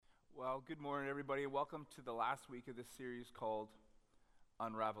Well, good morning, everybody, and welcome to the last week of this series called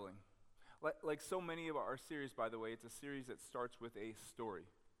Unraveling. Like so many of our series, by the way, it's a series that starts with a story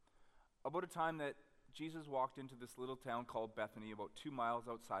about a time that Jesus walked into this little town called Bethany, about 2 miles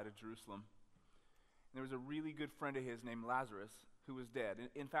outside of Jerusalem. And there was a really good friend of his named Lazarus who was dead.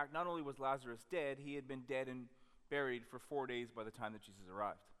 In fact, not only was Lazarus dead, he had been dead and buried for 4 days by the time that Jesus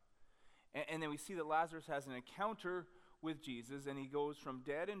arrived. And then we see that Lazarus has an encounter with Jesus, and he goes from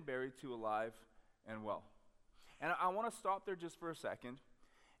dead and buried to alive and well. And I want to stop there just for a second,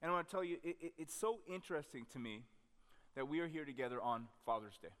 and I want to tell you, it's so interesting to me that we are here together on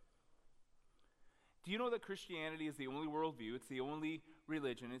Father's Day. Do you know that Christianity is the only worldview, it's the only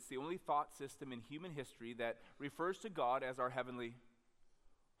religion, it's the only thought system in human history that refers to God as our Heavenly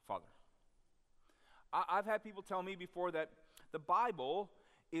Father? I've had people tell me before that the Bible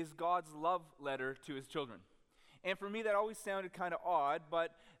is God's love letter to his children. And for me, that always sounded kind of odd, but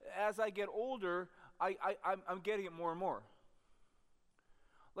as I get older, I'm getting it more and more.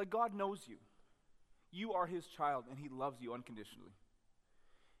 Like, God knows you. You are his child, and he loves you unconditionally.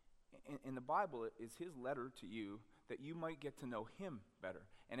 And the Bible is his letter to you that you might get to know him better.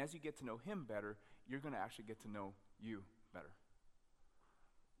 And as you get to know him better, you're going to actually get to know you better.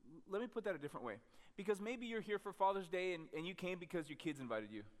 Let me put that a different way. Because maybe you're here for Father's Day, and you came because your kids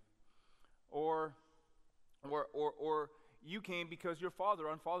invited you. Or you came because your father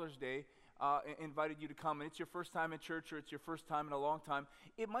on Father's Day invited you to come, and it's your first time in church, or it's your first time in a long time.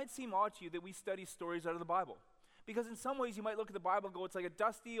 It might seem odd to you that we study stories out of the Bible, because in some ways you might look at the Bible and go, it's like a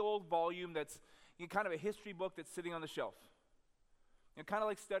dusty old volume that's kind of a history book that's sitting on the shelf. Kind of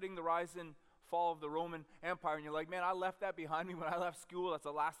like studying the rise and fall of the Roman Empire, and you're like, man, I left that behind me when I left school. That's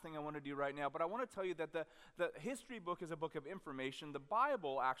the last thing I want to do right now. But I want to tell you that the history book is a book of information. The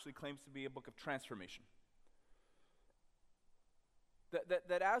Bible actually claims to be a book of transformation.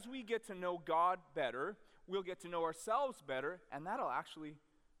 That as we get to know God better, we'll get to know ourselves better, and that'll actually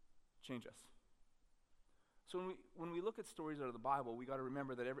change us. So when we look at stories out of the Bible, we got to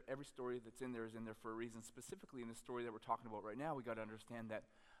remember that every story that's in there is in there for a reason. Specifically in the story that we're talking about right now, we got to understand that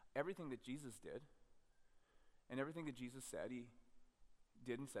everything that Jesus did and everything that Jesus said, he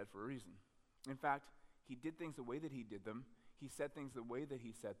did and said for a reason. In fact, he did things the way that he did them. He said things the way that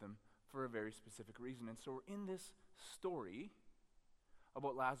he said them for a very specific reason. And so we're in this story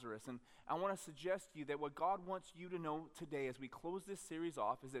about Lazarus, and I want to suggest to you that what God wants you to know today as we close this series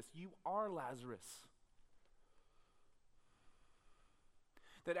off is this: you are Lazarus.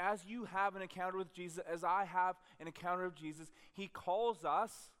 That as you have an encounter with Jesus, as I have an encounter with Jesus, he calls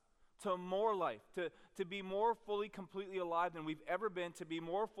us to more life, to be more fully, completely alive than we've ever been, to be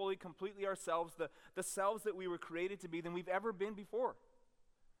more fully, completely ourselves, the selves that we were created to be than we've ever been before.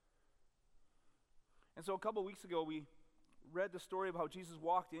 And so a couple weeks ago, we read the story of how Jesus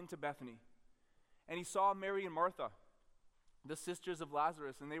walked into Bethany, and he saw Mary and Martha, the sisters of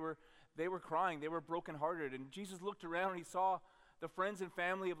Lazarus, and they were crying, they were brokenhearted, and Jesus looked around and he saw the friends and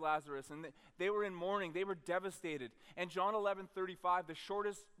family of Lazarus, and they were in mourning, they were devastated. And John 11:35, the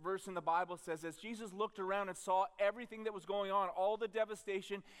shortest verse in the Bible, says, as Jesus looked around and saw everything that was going on, all the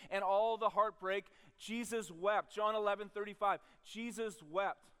devastation and all the heartbreak, Jesus wept. John 11:35, Jesus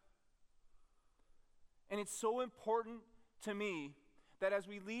wept. And it's so important to me that as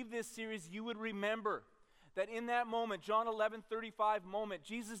we leave this series, you would remember that in that moment, John 11:35 moment,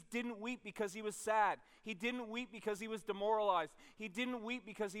 Jesus didn't weep because he was sad. He didn't weep because he was demoralized. He didn't weep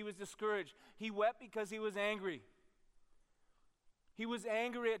because he was discouraged. He wept because he was angry. He was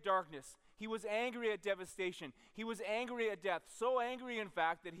angry at darkness. He was angry at devastation. He was angry at death. So angry, in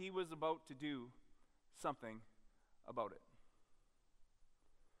fact, that he was about to do something about it.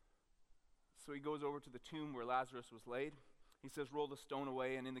 So he goes over to the tomb where Lazarus was laid. He says, roll the stone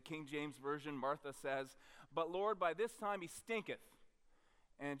away. And in the King James Version, Martha says, but Lord, by this time he stinketh.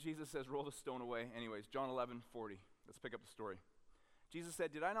 And Jesus says, roll the stone away. Anyways, John 11:40. Let's pick up the story. Jesus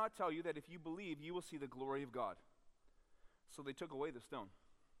said, did I not tell you that if you believe, you will see the glory of God? So they took away the stone.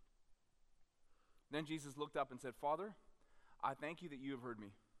 Then Jesus looked up and said, Father, I thank you that you have heard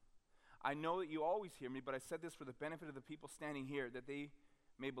me. I know that you always hear me, but I said this for the benefit of the people standing here, that they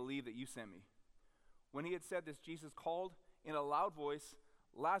may believe that you sent me. When he had said this, Jesus called in a loud voice,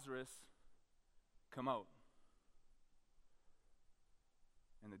 Lazarus, come out.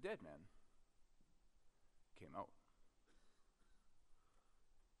 And the dead man came out.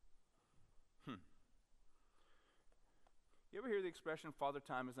 You ever hear the expression, Father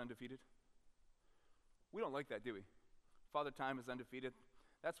Time is undefeated? We don't like that, do we? Father Time is undefeated.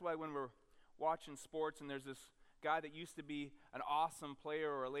 That's why when we're watching sports and there's this guy that used to be an awesome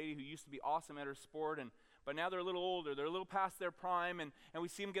player or a lady who used to be awesome at her sport, but now they're a little older. They're a little past their prime, and we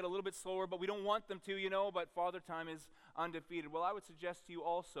see them get a little bit slower, but we don't want them to, but Father Time is undefeated. Well, I would suggest to you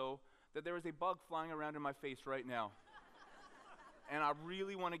also that there is a bug flying around in my face right now. And I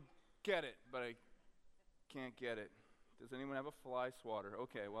really want to get it, but I can't get it. Does anyone have a fly swatter?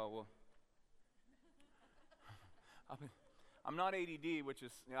 Okay, well. I'm not ADD, which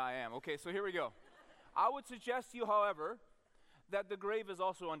is, yeah, I am. Okay, so here we go. I would suggest to you, however, that the grave is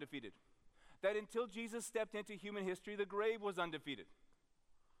also undefeated. That until Jesus stepped into human history, the grave was undefeated.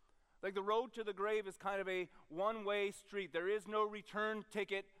 Like the road to the grave is kind of a one-way street. There is no return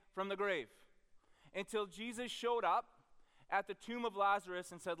ticket from the grave. Until Jesus showed up at the tomb of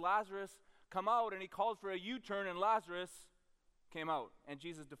Lazarus and said, Lazarus, come out, and he called for a U-turn, and Lazarus came out, and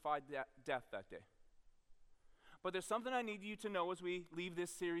Jesus defied death that day. But there's something I need you to know as we leave this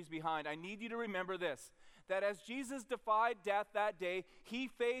series behind. I need you to remember this, that as Jesus defied death that day, he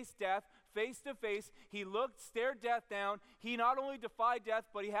faced death face to face. He looked, stared death down. He not only defied death,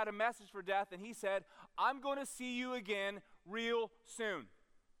 but he had a message for death, and he said, I'm going to see you again real soon.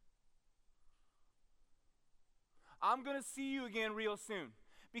 I'm going to see you again real soon.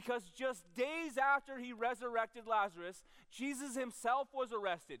 Because just days after he resurrected Lazarus, Jesus himself was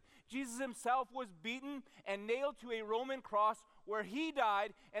arrested. Jesus himself was beaten and nailed to a Roman cross where he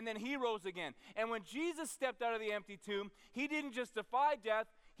died and then he rose again. And when Jesus stepped out of the empty tomb, he didn't just defy death,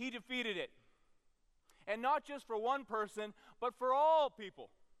 he defeated it. And not just for one person, but for all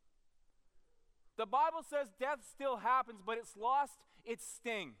people. The Bible says death still happens, but it's lost its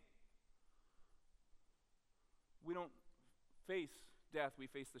sting. We don't face death, we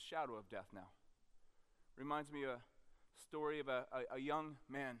face the shadow of death now. Reminds me of a story of a young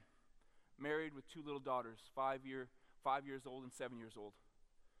man married with two little daughters, 5 years old and 7 years old.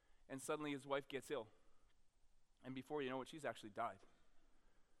 And suddenly his wife gets ill. And before you know it, she's actually died.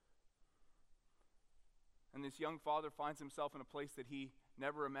 And this young father finds himself in a place that he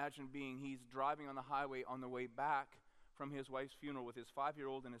never imagined being. He's driving on the highway on the way back from his wife's funeral with his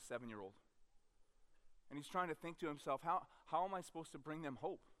 5-year-old and his 7-year-old. And he's trying to think to himself, how am I supposed to bring them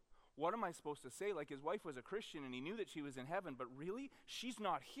hope? What am I supposed to say? Like, his wife was a Christian and he knew that she was in heaven, but really, she's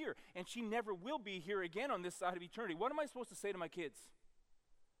not here, and she never will be here again on this side of eternity. What am I supposed to say to my kids?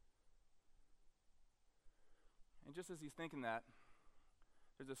 And just as he's thinking that,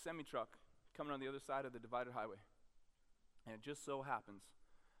 there's a semi-truck coming on the other side of the divided highway. And it just so happens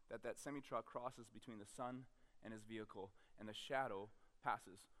that semi-truck crosses between the son and his vehicle, and the shadow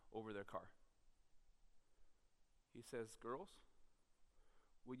passes over their car. He says, girls,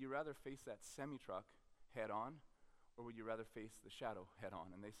 would you rather face that semi-truck head on, or would you rather face the shadow head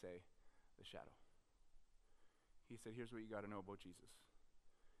on? And they say, the shadow. He said, here's what you got to know about Jesus.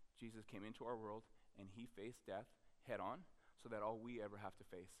 Jesus came into our world, and he faced death head on, so that all we ever have to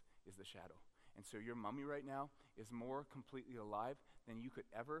face is the shadow. And so your mommy right now is more completely alive than you could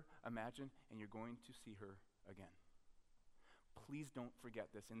ever imagine, and you're going to see her again. Please don't forget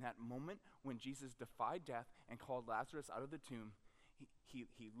this. In that moment when Jesus defied death and called Lazarus out of the tomb,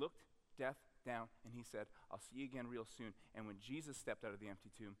 he looked death down and he said, I'll see you again real soon. And when Jesus stepped out of the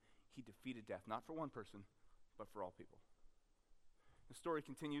empty tomb, he defeated death, not for one person, but for all people. The story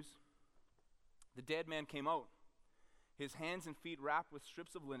continues. The dead man came out, his hands and feet wrapped with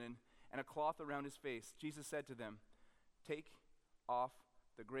strips of linen and a cloth around his face. Jesus said to them, take off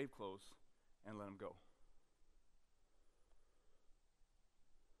the grave clothes and let him go.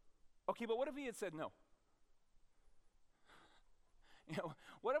 Okay, but what if he had said no?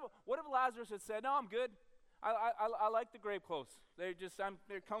 What if Lazarus had said, no, I'm good. I like the grave clothes. They're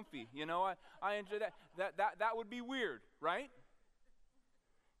comfy. I enjoy that. That would be weird, right?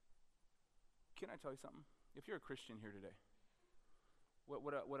 Can I tell you something? If you're a Christian here today,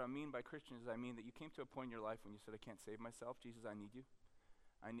 what I mean by Christian is I mean that you came to a point in your life when you said, I can't save myself. Jesus, I need you.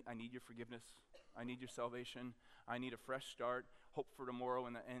 I need your forgiveness. I need your salvation. I need a fresh start, hope for tomorrow,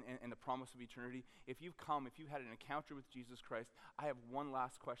 and the promise of eternity. If you've had an encounter with Jesus Christ, I have one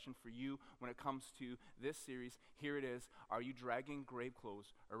last question for you when it comes to this series. Here it is. Are you dragging grave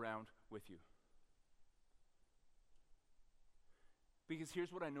clothes around with you? Because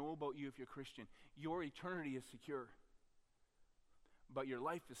here's what I know about you if you're a Christian. Your eternity is secure, but your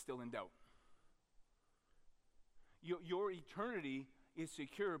life is still in doubt. Your eternity is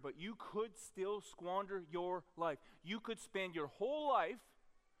secure, but you could still squander your life. You could spend your whole life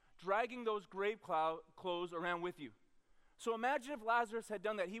dragging those grave clothes around with you. So imagine if Lazarus had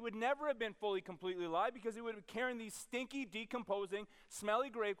done that. He would never have been fully, completely alive because he would have been carrying these stinky, decomposing, smelly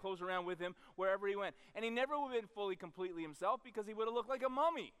grave clothes around with him wherever he went. And he never would have been fully, completely himself because he would have looked like a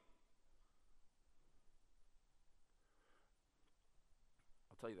mummy.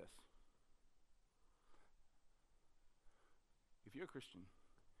 I'll tell you this. if you're a Christian,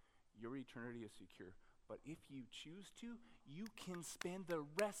 your eternity is secure. But if you choose to, you can spend the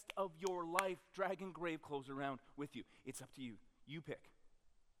rest of your life dragging grave clothes around with you. It's up to you. You pick.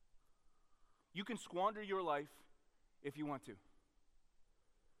 You can squander your life if you want to.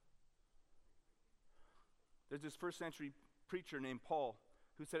 There's this first century preacher named Paul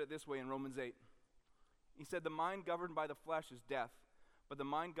who said it this way in Romans 8. He said, "The mind governed by the flesh is death, but the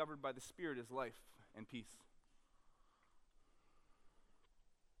mind governed by the Spirit is life and peace."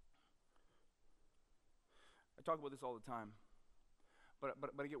 I talk about this all the time, but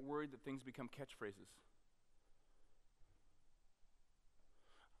I get worried that things become catchphrases.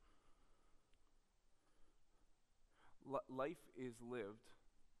 Life is lived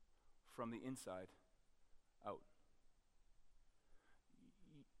from the inside out.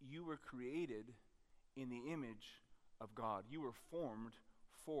 You were created in the image of God. You were formed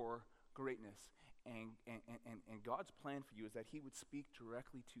for greatness. And God's plan for you is that he would speak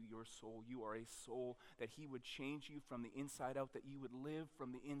directly to your soul. You are a soul, that he would change you from the inside out, that you would live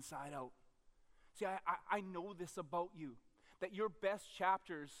from the inside out. See, I know this about you, that your best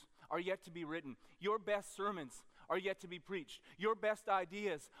chapters are yet to be written. Your best sermons are yet to be preached. Your best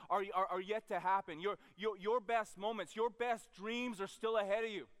ideas are yet to happen. Your best moments, your best dreams are still ahead of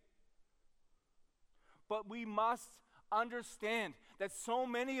you. But we must understand that so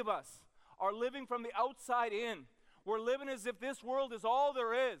many of us are living from the outside in. We're living as if this world is all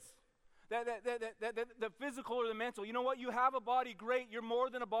there is. The physical or the mental. You know what? You have a body, great. You're more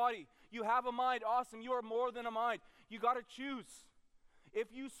than a body. You have a mind, awesome. You are more than a mind. You got to choose.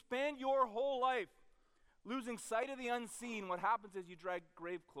 If you spend your whole life losing sight of the unseen, what happens is you drag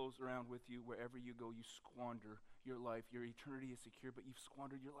grave clothes around with you wherever you go. You squander your life. Your eternity is secure, but you've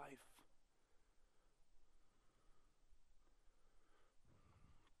squandered your life.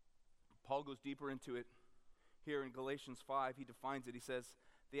 Paul goes deeper into it here in Galatians 5. He defines it. He says,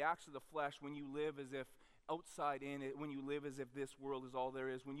 the acts of the flesh, when you live as if outside in it, when you live as if this world is all there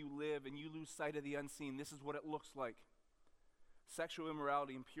is, when you live and you lose sight of the unseen, this is what it looks like. Sexual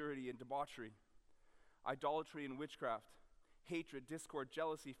immorality, impurity, and debauchery, idolatry and witchcraft, hatred, discord,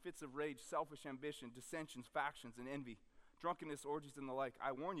 jealousy, fits of rage, selfish ambition, dissensions, factions, and envy, drunkenness, orgies, and the like.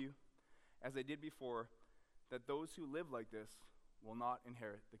 I warn you, as I did before, that those who live like this will not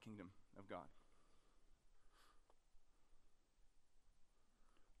inherit the kingdom of God.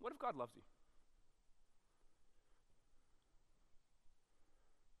 What if God loves you?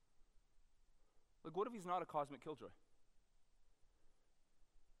 Like, what if he's not a cosmic killjoy?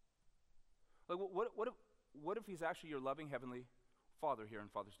 Like, what if he's actually your loving heavenly Father here on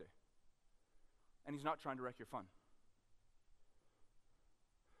Father's Day? And he's not trying to wreck your fun.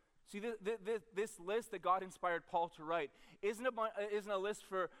 See, this list that God inspired Paul to write isn't a list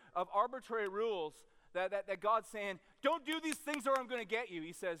of arbitrary rules that God's saying, don't do these things or I'm going to get you.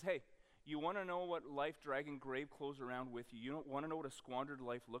 He says, hey, you want to know what life dragging grave clothes around with you? You don't want to know what a squandered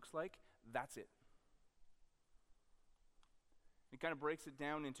life looks like? That's it. It kind of breaks it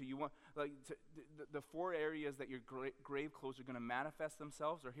down into the four areas that your grave clothes are going to manifest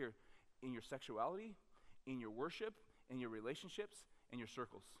themselves are here: in your sexuality, in your worship, in your relationships, in your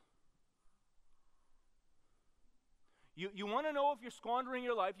circles. You want to know if you're squandering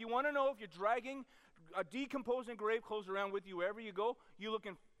your life. You want to know if you're dragging decomposing grave clothes around with you wherever you go. You look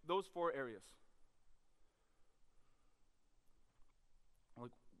in those four areas.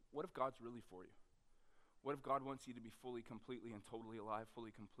 Like, what if God's really for you? What if God wants you to be fully, completely, and totally alive,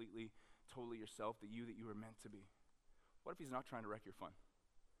 fully, completely, totally yourself, that you were meant to be? What if he's not trying to wreck your fun?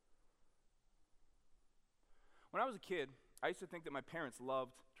 When I was a kid, I used to think that my parents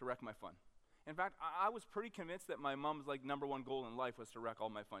loved to wreck my fun. In fact, I was pretty convinced that my mom's number one goal in life was to wreck all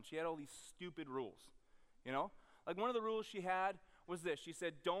my fun. She had all these stupid rules, you know? Like, one of the rules she had was this. She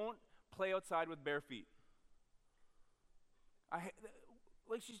said, don't play outside with bare feet. I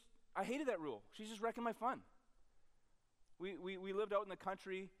hated that rule. She's just wrecking my fun. We lived out in the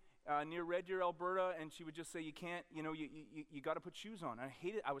country near Red Deer, Alberta, and she would just say, you can't, you got to put shoes on. I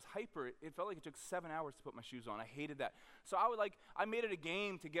hated it. I was hyper. It felt like it took 7 hours to put my shoes on. I hated that. So I made it a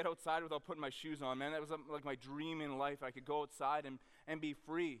game to get outside without putting my shoes on, man. That was like my dream in life. I could go outside and be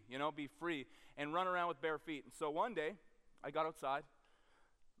free, be free, and run around with bare feet. And so one day, I got outside,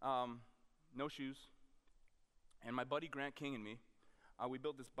 no shoes, and my buddy Grant King and me, we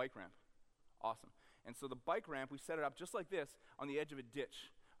built this bike ramp. Awesome. And so the bike ramp, we set it up just like this on the edge of a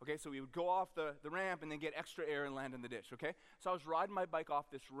ditch. Okay, so we would go off the ramp and then get extra air and land in the ditch, okay? So I was riding my bike off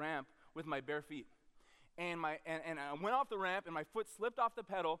this ramp with my bare feet. And I went off the ramp and my foot slipped off the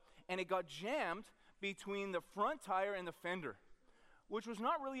pedal and it got jammed between the front tire and the fender. which was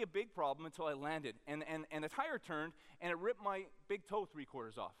not really a big problem until I landed. And the tire turned, and it ripped my big toe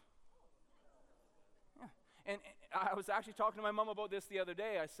 3/4 off. Yeah. And I was actually talking to my mom about this the other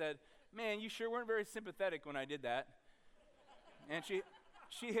day. I said, man, you sure weren't very sympathetic when I did that. And she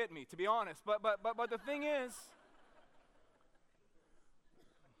hit me, to be honest. But the thing is,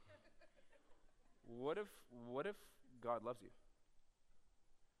 what if God loves you?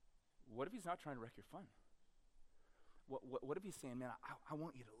 What if he's not trying to wreck your fun? What if he's saying, man, I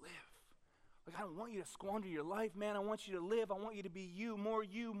want you to live. Like, I don't want you to squander your life, man. I want you to live. I want you to be you,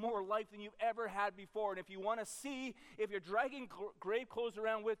 more life than you've ever had before. And if you want to see, if you're dragging grave clothes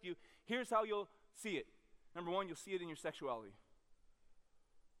around with you, here's how you'll see it. Number one, you'll see it in your sexuality.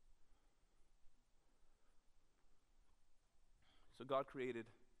 So God created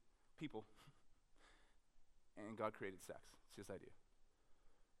people, and God created sex. It's his idea.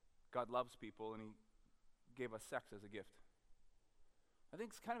 God loves people, and he gave us sex as a gift. I think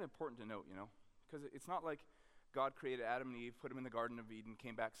it's kind of important to note, because it's not like God created Adam and Eve, put them in the Garden of Eden,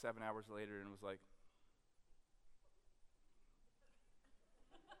 came back 7 hours later and was like,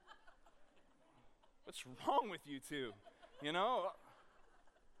 what's wrong with you two? No,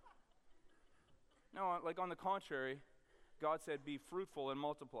 like on the contrary, God said, be fruitful and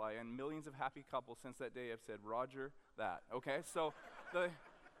multiply, and millions of happy couples since that day have said, Roger that, okay? So,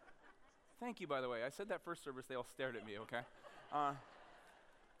 thank you, by the way. I said that first service, they all stared at me, okay?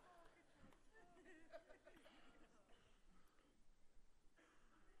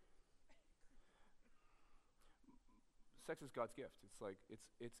 Sex is God's gift. It's like,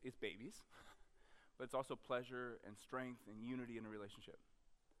 it's babies, but it's also pleasure and strength and unity in a relationship.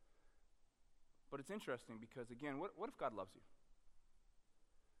 But it's interesting because, again, what if God loves you?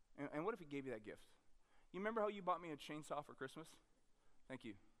 And what if he gave you that gift? You remember how you bought me a chainsaw for Christmas? Thank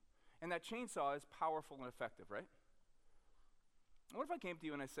you. And that chainsaw is powerful and effective, right? What if I came to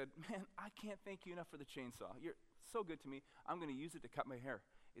you and I said, man, I can't thank you enough for the chainsaw. You're so good to me. I'm going to use it to cut my hair.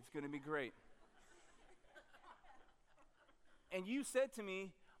 It's going to be great. And you said to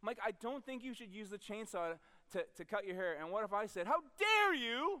me, Mike, I don't think you should use the chainsaw to cut your hair. And what if I said, how dare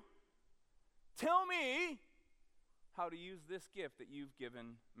you tell me how to use this gift that you've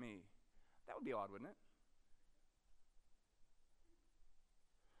given me? That would be odd, wouldn't it?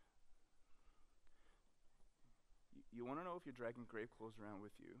 You want to know if you're dragging grave clothes around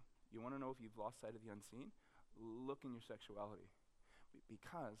with you? You want to know if you've lost sight of the unseen? Look in your sexuality.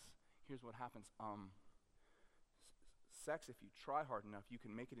 Because here's what happens. Sex, if you try hard enough, you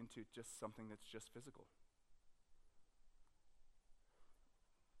can make it into just something that's just physical.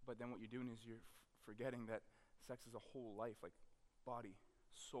 But then what you're doing is you're forgetting that sex is a whole life, like body,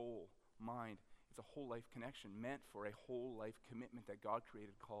 soul, mind. It's a whole life connection meant for a whole life commitment that God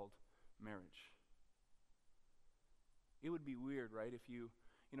created called marriage. It would be weird, right, if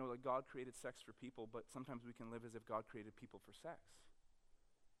like God created sex for people, but sometimes we can live as if God created people for sex.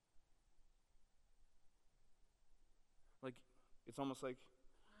 Like, it's almost like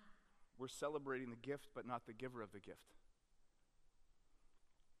we're celebrating the gift, but not the giver of the gift.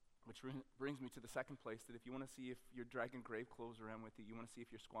 Which brings me to the second place, that if you want to see if you're dragging grave clothes around with you, you want to see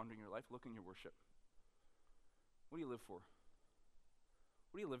if you're squandering your life, look in your worship. What do you live for?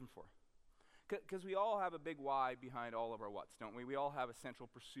 What are you living for? Because we all have a big why behind all of our whats, don't we? We all have a central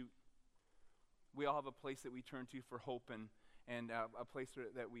pursuit. We all have a place that we turn to for hope and a place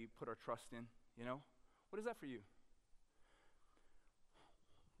that we put our trust in, What is that for you?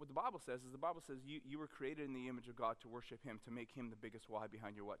 What the Bible says is you were created in the image of God to worship him, to make him the biggest why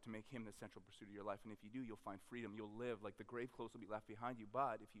behind your what, to make him the central pursuit of your life. And if you do, you'll find freedom. You'll live, like the grave clothes will be left behind you.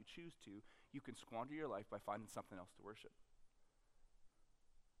 But if you choose to, you can squander your life by finding something else to worship.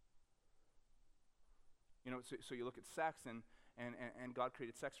 So you look at sex, and God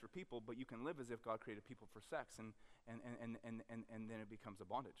created sex for people, but you can live as if God created people for sex, and then it becomes a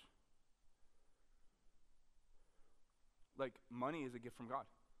bondage. Like, money is a gift from God.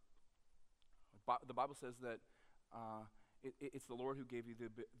 The Bible says that it's the Lord who gave you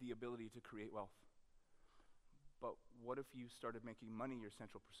the ability to create wealth. But what if you started making money your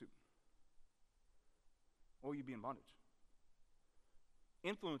central pursuit? Or you'd be in bondage.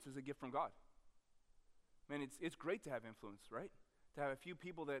 Influence is a gift from God. Man, it's great to have influence, right? To have a few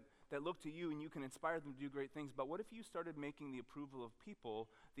people that look to you and you can inspire them to do great things. But what if you started making the approval of people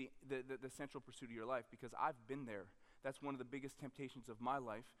the central pursuit of your life? Because I've been there. That's one of the biggest temptations of my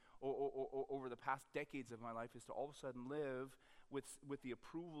life, or over the past decades of my life, is to all of a sudden live with the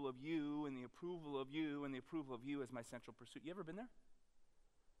approval of you and the approval of you and the approval of you as my central pursuit. You ever been there?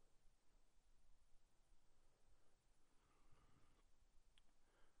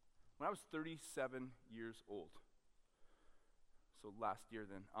 When I was 37 years old, So last year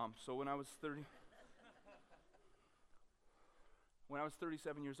then. So when I was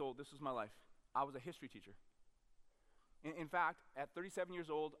 37 years old, this was my life. I was a history teacher. In fact, at 37 years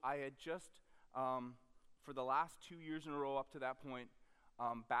old, I had just, for the last 2 years in a row up to that point,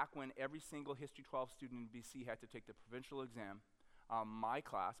 back when every single History 12 student in BC had to take the provincial exam, my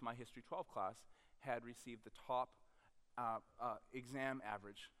class, my History 12 class, had received the top exam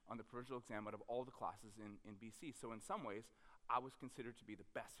average on the provincial exam out of all the classes in BC. So in some ways, I was considered to be the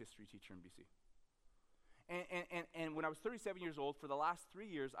best history teacher in BC. And when I was 37 years old, for the last 3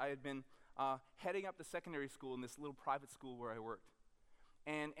 years, I had been heading up the secondary school in this little private school where I worked.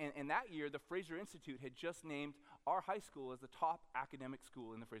 And that year, the Fraser Institute had just named our high school as the top academic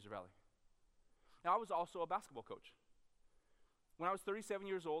school in the Fraser Valley. Now, I was also a basketball coach. When I was 37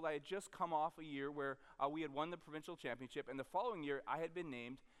 years old, I had just come off a year where we had won the provincial championship, and the following year, I had been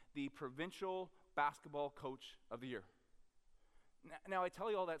named the provincial basketball coach of the year. Now, I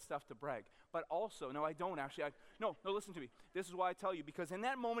tell you all that stuff to brag, but also, no, I don't actually. No, listen to me. This is why I tell you, because in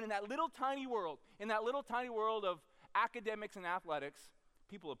that moment, in that little tiny world of academics and athletics,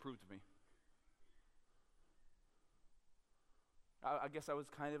 people approved of me. I guess I was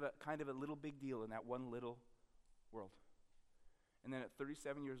kind of a little big deal in that one little world. And then at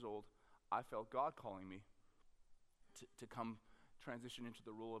 37 years old, I felt God calling me to come transition into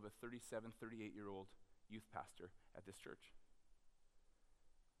the role of a 37, 38-year-old youth pastor at this church.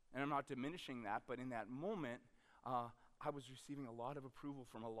 And I'm not diminishing that, but in that moment, I was receiving a lot of approval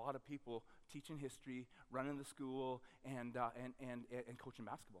from a lot of people teaching history, running the school, and coaching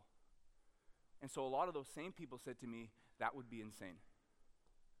basketball. And so a lot of those same people said to me, that would be insane.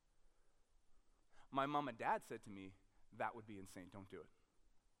 My mom and dad said to me, that would be insane, don't do it.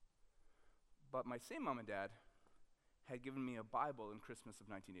 But my same mom and dad had given me a Bible in Christmas of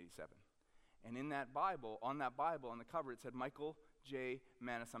 1987. And in that Bible, on the cover, it said Michael J.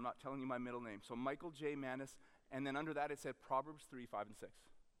 Mannis. I'm not telling you my middle name. So Michael J. Mannis, and then under that it said Proverbs 3, 5, and 6.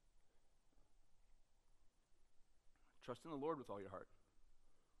 Trust in the Lord with all your heart.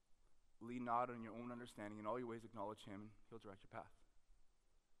 Lean not on your own understanding. In all your ways acknowledge him, and he'll direct your path.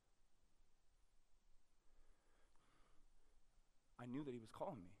 I knew that he was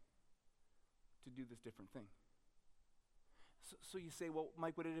calling me to do this different thing. So you say, well,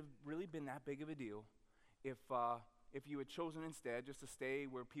 Mike, would it have really been that big of a deal if you had chosen instead just to stay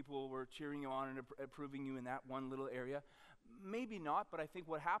where people were cheering you on and approving you in that one little area? Maybe not, but I think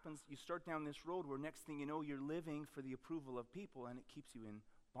what happens, you start down this road where next thing you know, you're living for the approval of people, and it keeps you in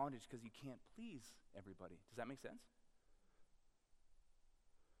bondage because you can't please everybody. Does that make sense?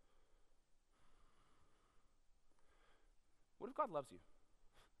 What if God loves you?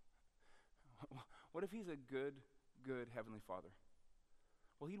 What if he's a good Heavenly Father?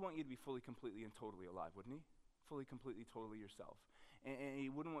 Well, he'd want you to be fully, completely, and totally alive, wouldn't he? Fully, completely, totally yourself. And he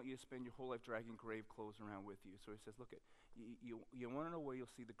wouldn't want you to spend your whole life dragging grave clothes around with you. So he says, look, you want to know where you'll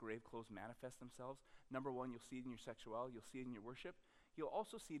see the grave clothes manifest themselves? Number one, you'll see it in your sexuality. You'll see it in your worship. You'll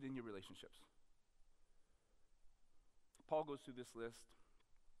also see it in your relationships. Paul goes through this list: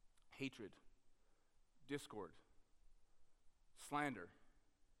 hatred, discord, slander,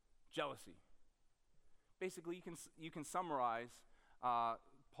 jealousy. Basically, you can summarize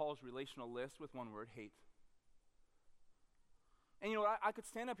Paul's relational list with one word: hate. And you know, I could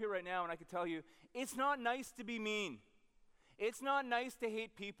stand up here right now and I could tell you, it's not nice to be mean. It's not nice to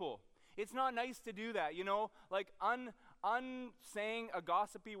hate people. It's not nice to do that, you know? Like saying a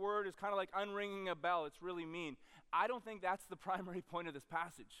gossipy word is kind of like unringing a bell. It's really mean. I don't think that's the primary point of this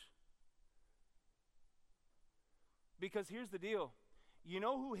passage. Because here's the deal. You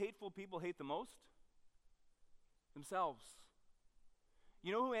know who hateful people hate the most? Themselves.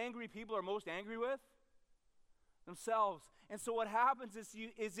 You know who angry people are most angry with? Themselves. And so what happens is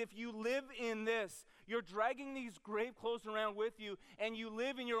if you live in this, you're dragging these grave clothes around with you, and you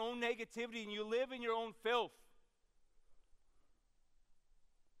live in your own negativity, and you live in your own filth.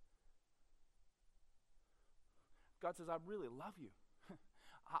 God says, I really love you.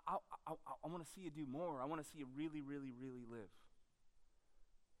 I want to see you do more. I want to see you really, really, really live.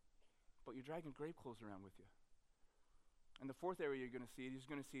 But you're dragging grave clothes around with you. And the fourth area you're going to see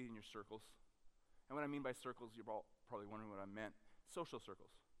it in your circles. And what I mean by circles, you're all probably wondering what I meant. Social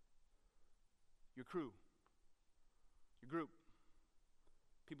circles. Your crew. Your group.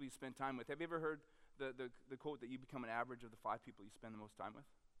 People you spend time with. Have you ever heard the quote that you become an average of the 5 people you spend the most time with?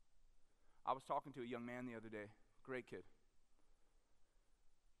 I was talking to a young man the other day. Great kid.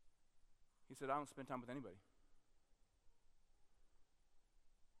 He said, I don't spend time with anybody.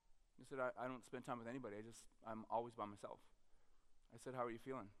 He said, I don't spend time with anybody. I'm always by myself. I said, how are you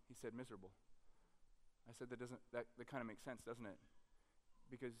feeling? He said, miserable. I said that kind of makes sense, doesn't it?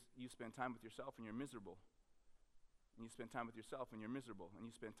 Because you spend time with yourself and you're miserable. And you spend time with yourself and you're miserable. And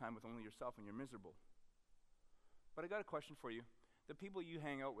you spend time with only yourself and you're miserable. But I got a question for you. The people you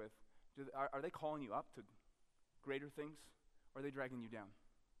hang out with, are they calling you up to greater things, or are they dragging you down?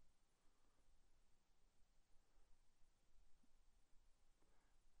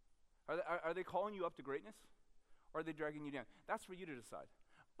 Are they calling you up to greatness, or are they dragging you down? That's for you to decide.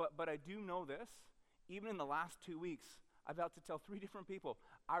 But I do know this, even in the last 2 weeks, I've had to tell 3 different people,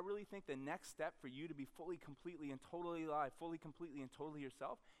 I really think the next step for you to be fully, completely, and totally alive, fully, completely, and totally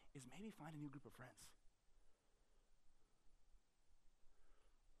yourself, is maybe find a new group of friends.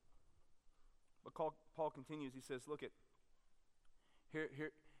 But Paul continues, he says, look,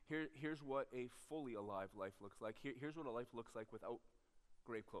 here's what a fully alive life looks like. Here's what a life looks like without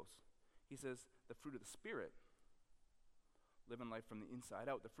grave clothes. He says, the fruit of the Spirit, living life from the inside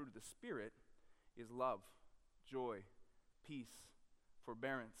out, the fruit of the Spirit is love, joy, peace,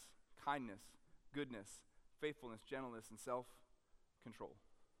 forbearance, kindness, goodness, faithfulness, gentleness, and self-control.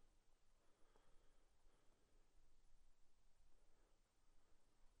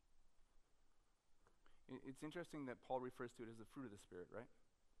 It's interesting that Paul refers to it as the fruit of the Spirit, right?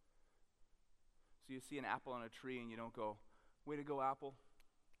 So you see an apple on a tree and you don't go, way to go, apple.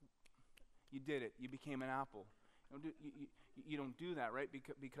 You did it. You became an apple. You don't do that, right?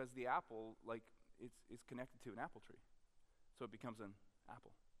 Because the apple, like, it's connected to an apple tree. So it becomes an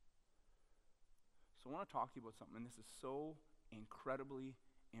apple. So I want to talk to you about something, and this is so incredibly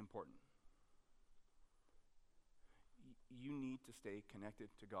important. You need to stay connected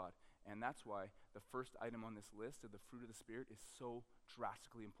to God. And that's why the first item on this list of the fruit of the Spirit is so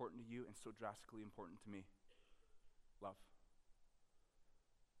drastically important to you and so drastically important to me. Love.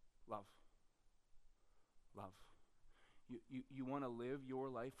 Love. Love. You want to live your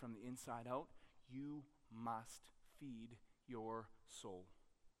life from the inside out? You must feed your soul.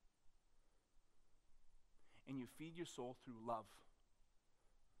 And you feed your soul through love.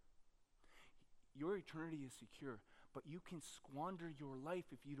 Your eternity is secure, but you can squander your life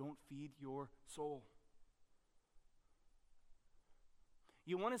if you don't feed your soul.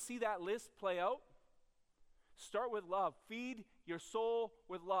 You want to see that list play out? Start with love. Feed your soul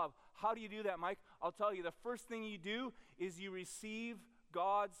with love. How do you do that, Mike? I'll tell you, the first thing you do is you receive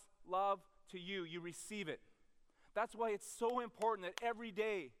God's love to you. You receive it. That's why it's so important that every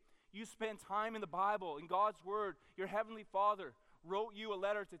day you spend time in the Bible, in God's Word. Your Heavenly Father wrote you a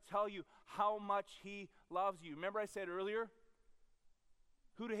letter to tell you how much He loves you. Remember I said earlier,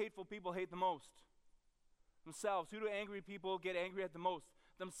 who do hateful people hate the most? Themselves. Who do angry people get angry at the most?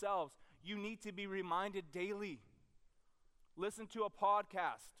 Themselves. You need to be reminded daily. Listen to a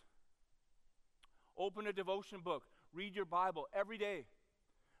podcast. Open a devotion book. Read your Bible every day.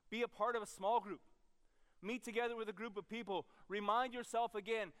 Be a part of a small group. Meet together with a group of people. Remind yourself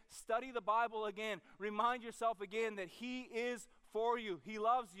again. Study the Bible again. Remind yourself again that He is for you. He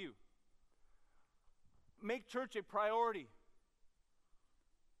loves you. Make church a priority.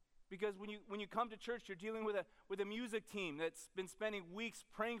 Because when you come to church, you're dealing with a music team that's been spending weeks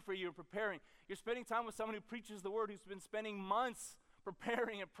praying for you and preparing. You're spending time with someone who preaches the Word, who's been spending months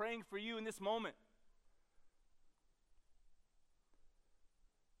preparing and praying for you in this moment.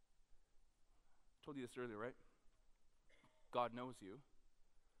 I told you this earlier, right? God knows you.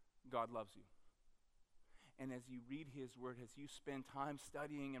 God loves you. And as you read His Word, as you spend time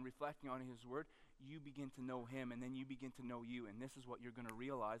studying and reflecting on His Word, you begin to know Him, and then you begin to know you. And this is what you're going to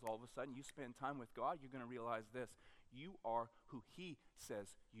realize all of a sudden. You spend time with God, you're going to realize this. You are who He says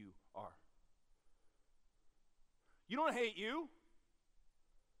you are. You don't hate you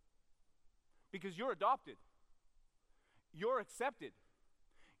because you're adopted. You're accepted.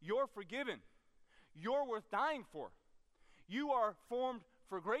 You're forgiven. You're worth dying for. You are formed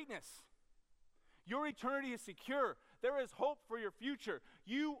for greatness. Your eternity is secure. There is hope for your future.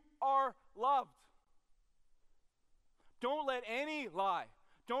 You are loved. Don't let any lie,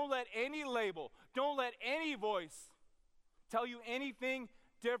 don't let any label, don't let any voice tell you anything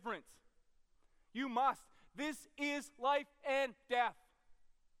different. You must. This is life and death.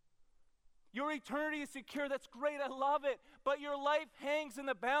 Your eternity is secure. That's great. I love it. But your life hangs in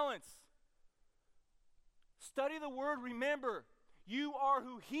the balance. Study the Word. Remember, you are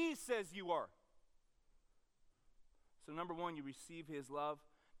who He says you are. So number one, you receive His love.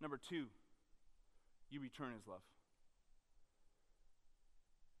 Number two, you return His love.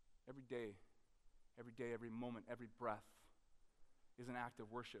 Every day, every moment, every breath is an act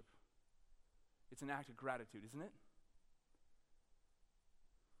of worship. It's an act of gratitude, isn't it?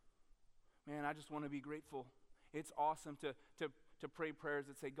 Man, I just want to be grateful. It's awesome to to pray prayers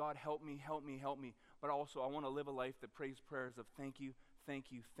that say, God, help me, help me, help me. But also, I want to live a life that prays prayers of thank you,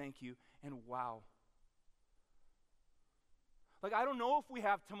 thank you, thank you, and wow. Like, I don't know if we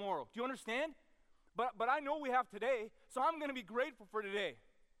have tomorrow. Do you understand? But I know we have today, so I'm going to be grateful for today.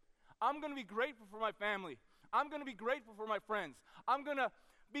 I'm going to be grateful for my family. I'm going to be grateful for my friends. I'm going to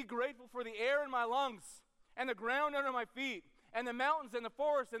be grateful for the air in my lungs and the ground under my feet and the mountains and the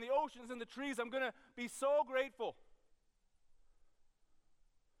forests and the oceans and the trees. I'm going to be so grateful.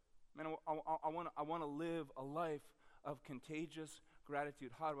 Man, I want to live a life of contagious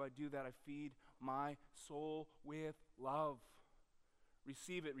gratitude. How do I do that? I feed my soul with love.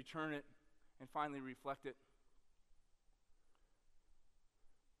 Receive it, return it, and finally reflect it.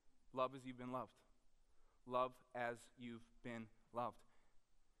 Love as you've been loved. Love as you've been loved.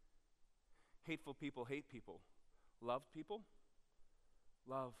 Hateful people hate people. Loved people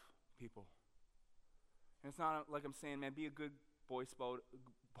love people. And it's not like I'm saying, man, be a good Boy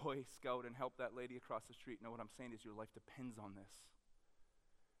Scout and help that lady across the street. No, what I'm saying is your life depends on this.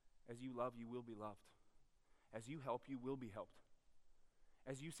 As you love, you will be loved. As you help, you will be helped.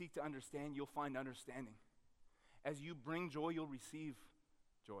 As you seek to understand, you'll find understanding. As you bring joy, you'll receive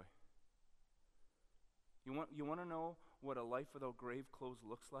joy. You want to know what a life without grave clothes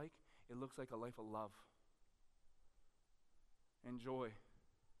looks like? It looks like a life of love and joy.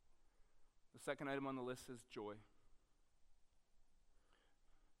 The second item on the list is joy.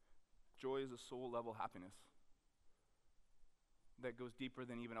 Joy is a soul-level happiness that goes deeper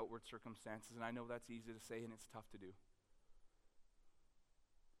than even outward circumstances, and I know that's easy to say and it's tough to do.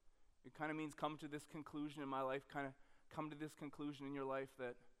 It kind of means come to this conclusion in my life, kind of come to this conclusion in your life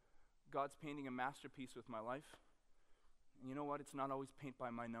that God's painting a masterpiece with my life. And you know what? It's not always paint by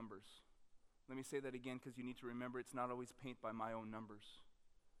my numbers. Let me say that again because you need to remember it's not always paint by my own numbers.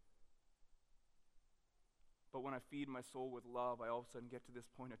 But when I feed my soul with love, I all of a sudden get to this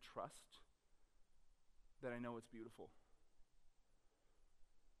point of trust that I know it's beautiful.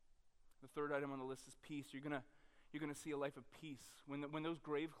 The third item on the list is peace. You're gonna see a life of peace. When those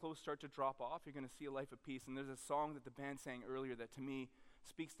grave clothes start to drop off, you're gonna see a life of peace. And there's a song that the band sang earlier that to me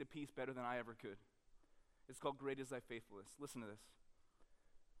speaks to peace better than I ever could. It's called Great Is Thy Faithfulness. Listen to this.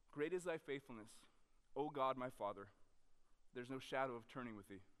 Great is thy faithfulness, O God my Father. There's no shadow of turning with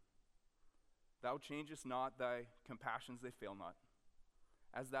thee. Thou changest not, thy compassions they fail not.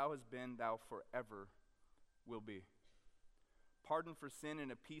 As thou hast been, thou forever will be. Pardon for sin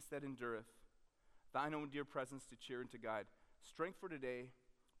and a peace that endureth, thine own dear presence to cheer and to guide. Strength for today,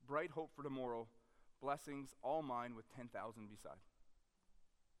 bright hope for tomorrow, blessings all mine with 10,000 beside.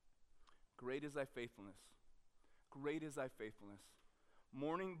 Great is thy faithfulness. Great is thy faithfulness.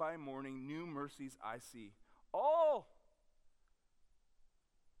 Morning by morning, new mercies I see. All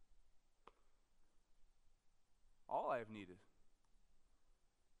I have needed,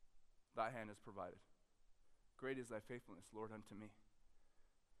 thy hand has provided. Great is thy faithfulness, Lord, unto me.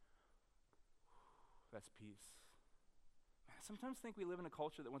 That's peace. Man, I sometimes think we live in a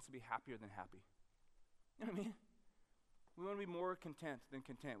culture that wants to be happier than happy. You know what I mean? We want to be more content than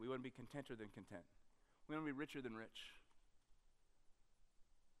content. We want to be contenter than content. We want to be richer than rich.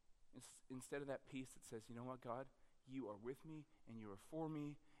 Instead of that peace that says, you know what, God, you are with me and you are for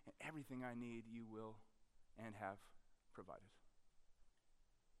me, and everything I need you will and have provided.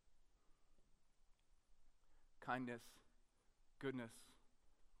 Kindness, goodness,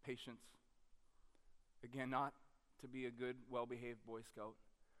 patience. Again, not to be a good, well-behaved Boy Scout,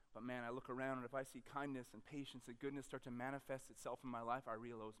 but man, I look around and if I see kindness and patience and goodness start to manifest itself in my life, I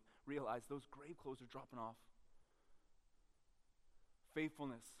realize those grave clothes are dropping off.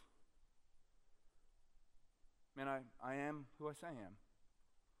 Faithfulness. Man, I am who I say I am.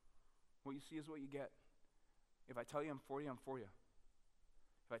 What you see is what you get. If I tell you I'm for you, I'm for you.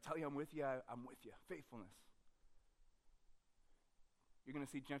 If I tell you I'm with you, I'm with you. Faithfulness. You're going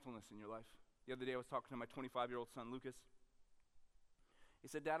to see gentleness in your life. The other day I was talking to my 25-year-old son, Lucas. He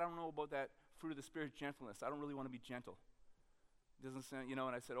said, Dad, I don't know about that fruit of the Spirit, gentleness. I don't really want to be gentle. It doesn't sound, and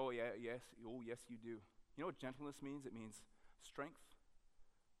I said, yes, you do. You know what gentleness means? It means strength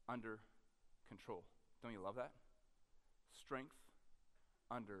under control. Don't you love that? Strength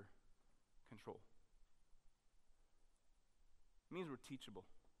under control. It means we're teachable.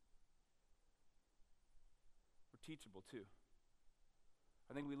 We're teachable too.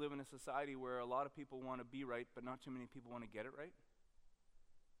 I think we live in a society where a lot of people want to be right, but not too many people want to get it right.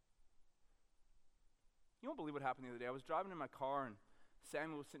 You won't believe what happened the other day. I was driving in my car and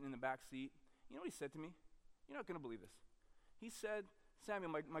Samuel was sitting in the back seat. You know what he said to me? You're not going to believe this. He said,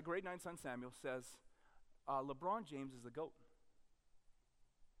 Samuel, my grade 9 son Samuel says, LeBron James is the GOAT.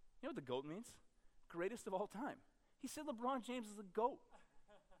 You know what the GOAT means? Greatest of all time. He said LeBron James is a GOAT.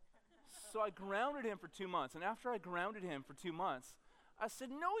 So I grounded him for 2 months. And after I grounded him for 2 months, I said,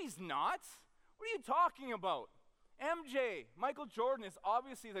 no, he's not. What are you talking about? MJ, Michael Jordan is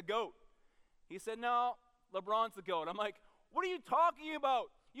obviously the GOAT. He said, no, LeBron's the GOAT. I'm like, what are you talking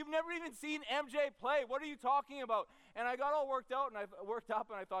about? You've never even seen MJ play. What are you talking about? And I got all worked out and I worked up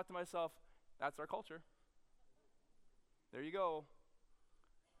and I thought to myself, that's our culture. There you go.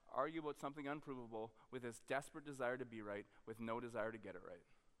 Argue about something unprovable with this desperate desire to be right, with no desire to get it right.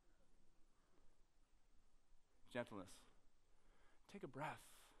 Gentleness. Take a breath.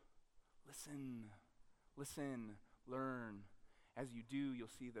 Listen, learn. As you do, you'll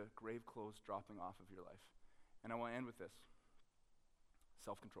see the grave clothes dropping off of your life. And I want to end with this.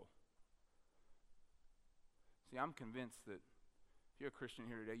 Self-control. See, I'm convinced that if you're a Christian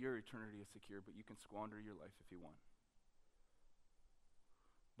here today, your eternity is secure, but you can squander your life if you want.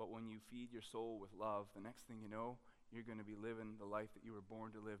 But when you feed your soul with love, the next thing you know, you're going to be living the life that you were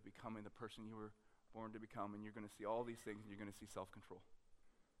born to live, becoming the person you were born to become, and you're going to see all these things, and you're going to see self-control.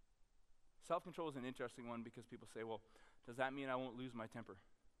 Self-control is an interesting one because people say, well, does that mean I won't lose my temper?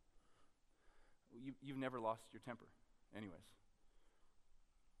 You've never lost your temper anyways.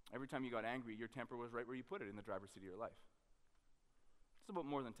 Every time you got angry, your temper was right where you put it, in the driver's seat of your life. It's about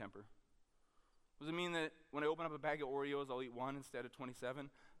more than temper. Does it mean that when I open up a bag of Oreos, I'll eat one instead of 27?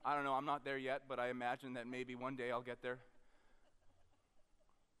 I don't know, I'm not there yet, but I imagine that maybe one day I'll get there.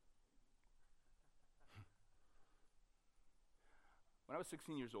 When I was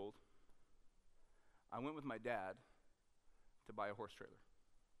 16 years old, I went with my dad to buy a horse trailer.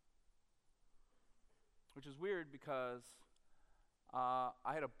 Which is weird because I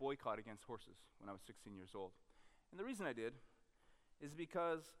had a boycott against horses when I was 16 years old. And the reason I did is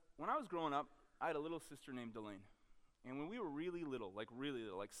because when I was growing up, I had a little sister named Delane. And when we were really little, like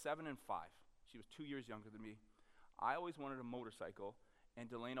 7 and 5, she was 2 years younger than me, I always wanted a motorcycle, and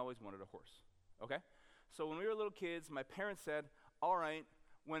Delane always wanted a horse, okay? So when we were little kids, my parents said, all right,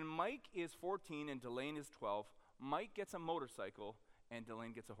 when Mike is 14 and Delane is 12, Mike gets a motorcycle and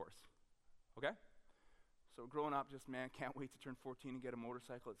Delane gets a horse, okay? So growing up, just, man, can't wait to turn 14 and get a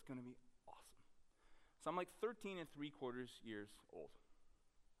motorcycle. It's going to be awesome. So I'm like 13 and 3/4 years old.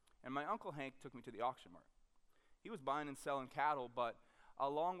 And my Uncle Hank took me to the auction mart. He was buying and selling cattle, but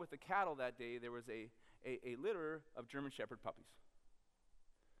along with the cattle that day, there was a litter of German Shepherd puppies.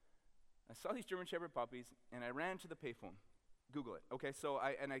 I saw these German Shepherd puppies, and I ran to the payphone. Google it, okay? So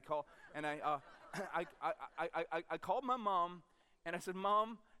I called my mom, and I said,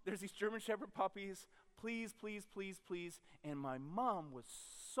 Mom, there's these German Shepherd puppies. Please, please, please, please. And my mom was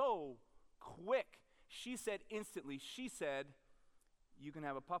so quick. She said instantly, you can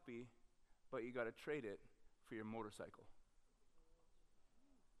have a puppy, but you got to trade it for your motorcycle.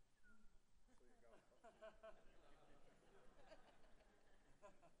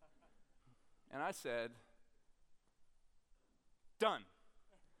 And I said, done.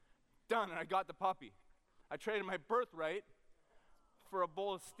 And I got the puppy. I traded my birthright for a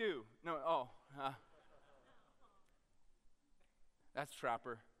bowl of stew. That's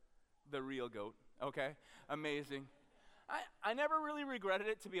Trapper, the real goat, okay? Amazing. I never really regretted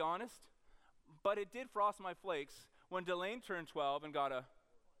it, to be honest, but it did frost my flakes when Delane turned 12 and got a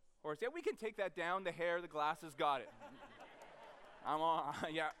horse. Yeah, we can take that down, the hair, the glasses, got it. I'm on,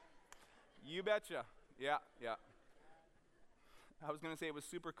 yeah. You betcha, yeah. I was going to say it was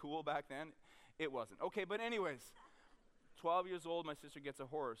super cool back then. It wasn't. Okay, but anyways, 12 years old, my sister gets a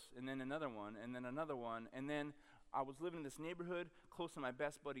horse, and then another one, and then another one, and then I was living in this neighborhood close to my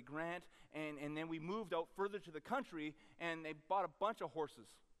best buddy Grant, and then we moved out further to the country, and they bought a bunch of horses.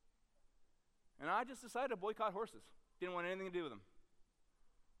 And I just decided to boycott horses. Didn't want anything to do with them.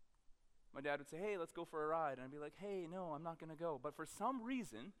 My dad would say, hey, let's go for a ride. And I'd be like, hey, no, I'm not going to go. But for some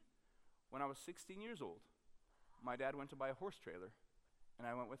reason, when I was 16 years old, my dad went to buy a horse trailer, and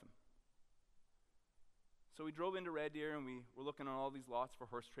I went with him. So we drove into Red Deer, and we were looking on all these lots for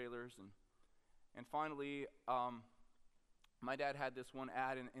horse trailers, and finally, my dad had this one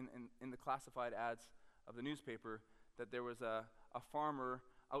ad in the classified ads of the newspaper that there was a farmer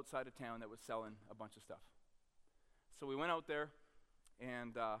outside of town that was selling a bunch of stuff. So we went out there,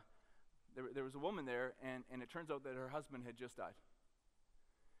 and there was a woman there, and it turns out that her husband had just died.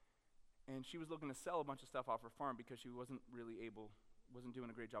 And she was looking to sell a bunch of stuff off her farm because she wasn't doing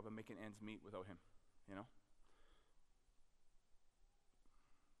a great job of making ends meet without him, you know?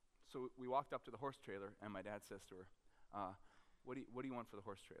 So we walked up to the horse trailer, and my dad says to her, what do you want for the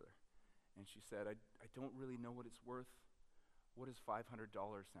horse trailer? And she said, I don't really know what it's worth. What does $500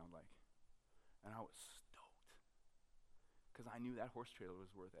 sound like? And I was stoked, because I knew that horse trailer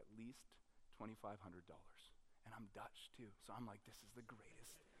was worth at least $2,500. And I'm Dutch too, so I'm like, this is the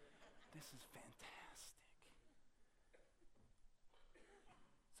greatest. This is fantastic.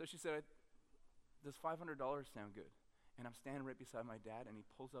 So she said, does $500 sound good? And I'm standing right beside my dad, and he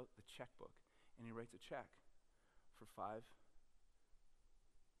pulls out the checkbook, and he writes a check for $5,000.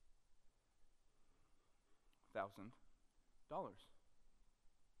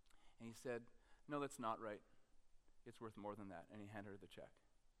 And he said, no, that's not right. It's worth more than that. And he handed her the check.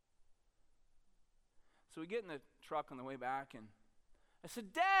 So we get in the truck on the way back, and I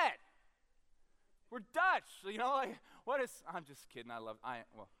said, Dad, we're Dutch. So, like, what is, I'm just kidding. I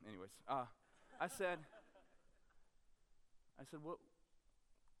said, what,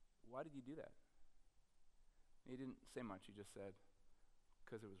 why did you do that? He didn't say much. He just said,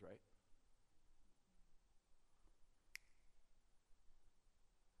 because it was right.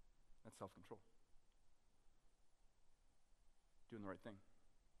 That's self-control. Doing the right thing.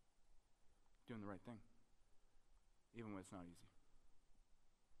 Doing the right thing. Even when it's not easy.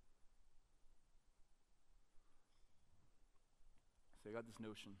 So I got this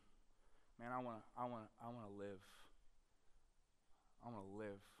notion, man, I want to live. I want to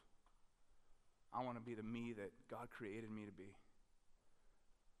live. I want to be the me that God created me to be.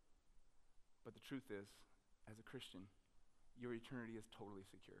 But the truth is, as a Christian, your eternity is totally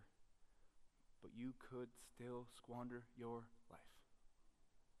secure. But you could still squander your life.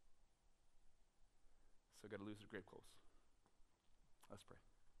 So I got to lose the grave clothes. Let's pray.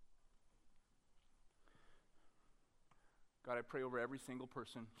 God, I pray over every single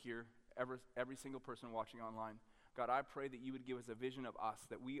person here, every single person watching online. God, I pray that you would give us a vision of us,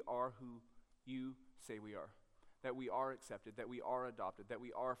 that we are who you say we are, that we are accepted, that we are adopted, that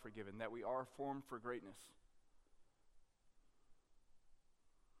we are forgiven, that we are formed for greatness.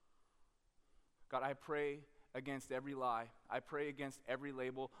 God, I pray against every lie. I pray against every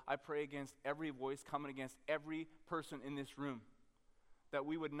label. I pray against every voice coming against every person in this room, that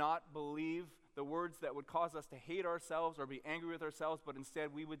we would not believe the words that would cause us to hate ourselves or be angry with ourselves, but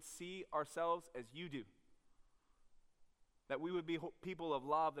instead we would see ourselves as you do. That we would be people of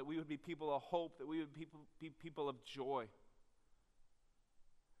love, that we would be people of hope, that we would be people of joy.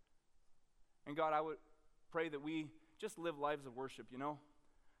 And God, I would pray that we just live lives of worship,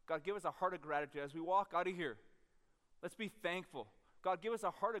 God, give us a heart of gratitude as we walk out of here. Let's be thankful. God, give us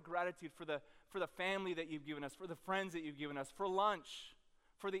a heart of gratitude for the family that you've given us, for the friends that you've given us, for lunch,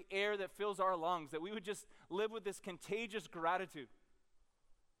 for the air that fills our lungs, that we would just live with this contagious gratitude.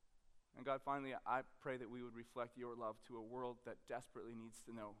 And God, finally, I pray that we would reflect your love to a world that desperately needs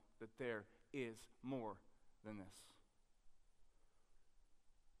to know that there is more than this.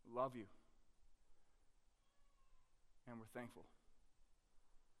 We love you. And we're thankful.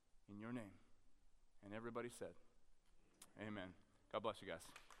 In your name. And everybody said, amen. God bless you guys.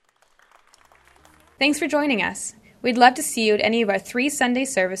 Thanks for joining us. We'd love to see you at any of our 3 Sunday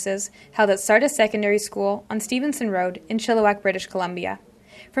services held at Sardis Secondary School on Stevenson Road in Chilliwack, British Columbia.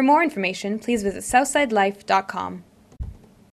 For more information, please visit southsidelife.com.